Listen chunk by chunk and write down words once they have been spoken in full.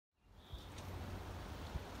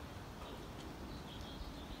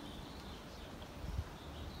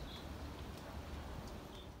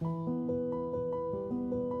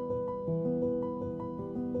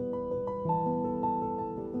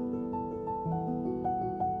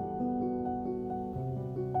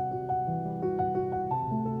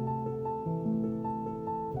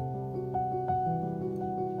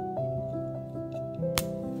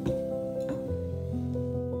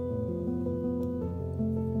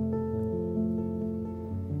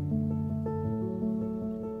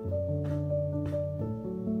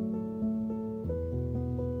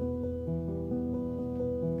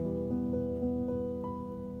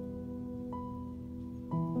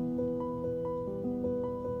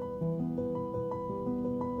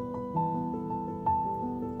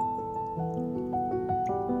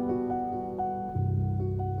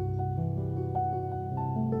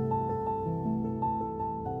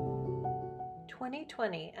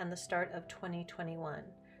2020 and the start of 2021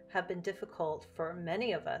 have been difficult for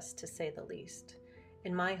many of us, to say the least.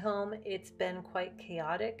 In my home, it's been quite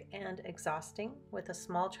chaotic and exhausting, with a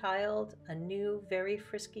small child, a new, very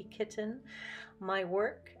frisky kitten, my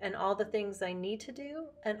work, and all the things I need to do,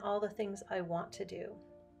 and all the things I want to do.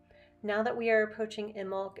 Now that we are approaching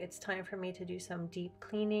Imbolc, it's time for me to do some deep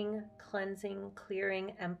cleaning, cleansing,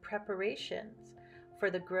 clearing, and preparations for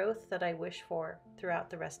the growth that I wish for throughout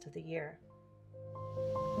the rest of the year.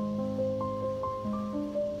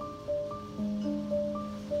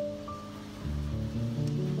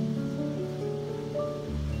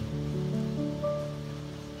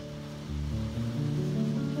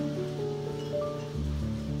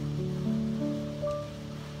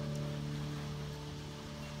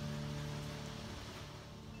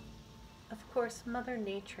 Of course, Mother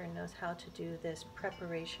Nature knows how to do this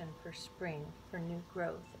preparation for spring, for new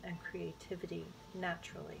growth and creativity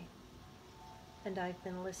naturally. And I've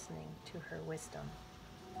been listening to her wisdom.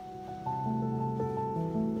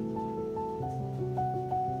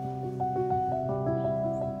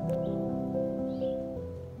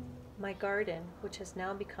 My garden, which has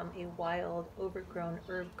now become a wild, overgrown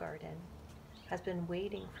herb garden, has been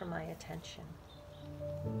waiting for my attention.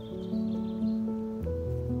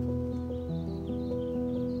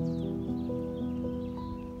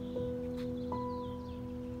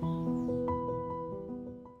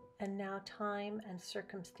 And now time and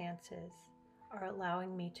circumstances are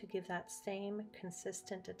allowing me to give that same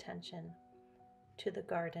consistent attention to the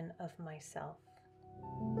garden of myself.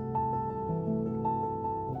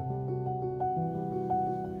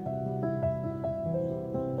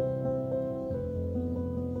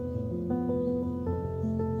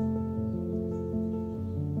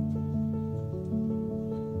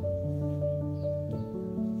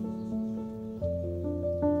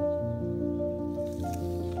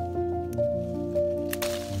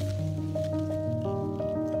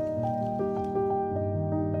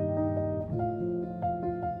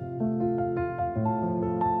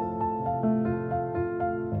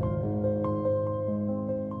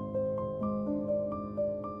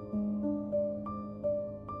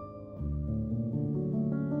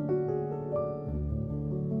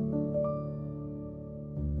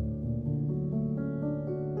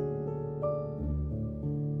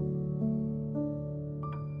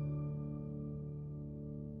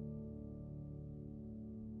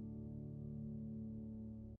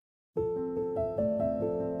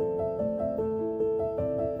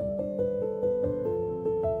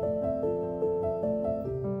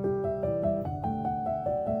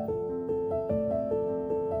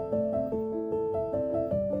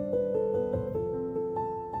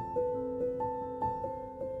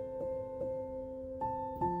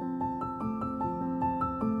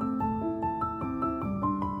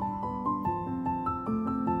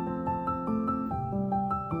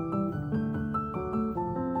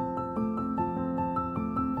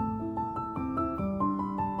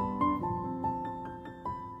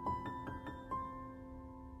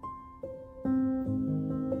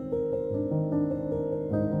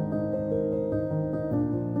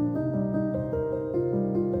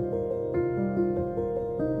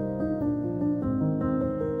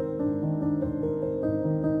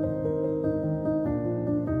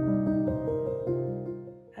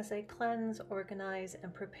 As I cleanse, organize,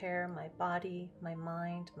 and prepare my body, my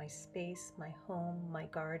mind, my space, my home, my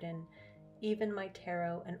garden, even my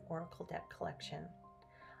tarot and oracle deck collection,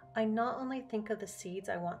 I not only think of the seeds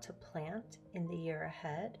I want to plant in the year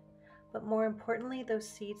ahead, but more importantly, those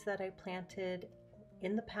seeds that I planted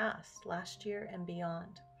in the past, last year and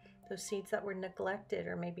beyond, those seeds that were neglected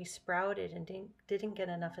or maybe sprouted and didn't get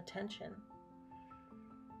enough attention.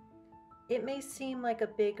 It may seem like a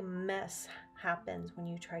big mess happens when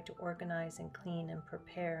you try to organize and clean and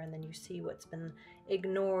prepare, and then you see what's been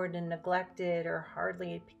ignored and neglected or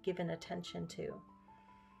hardly given attention to.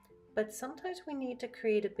 But sometimes we need to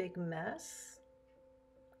create a big mess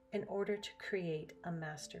in order to create a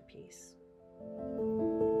masterpiece.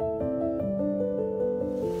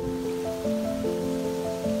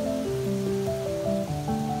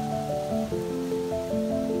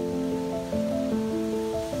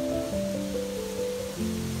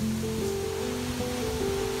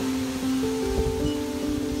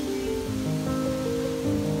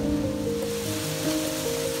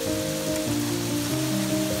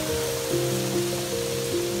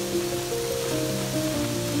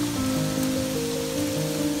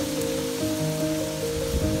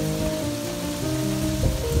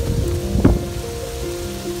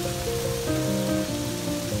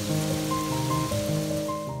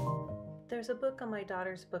 there's a book on my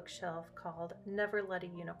daughter's bookshelf called Never Let a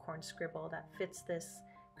Unicorn Scribble that fits this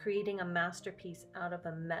creating a masterpiece out of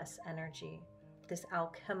a mess energy, this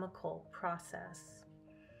alchemical process.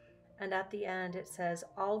 And at the end it says,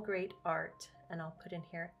 all great art, and I'll put in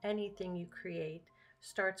here, anything you create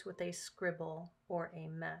starts with a scribble or a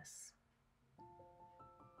mess.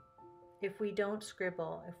 If we don't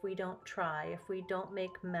scribble, if we don't try, if we don't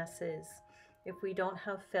make messes, if we don't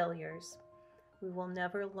have failures, we will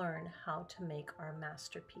never learn how to make our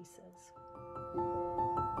masterpieces.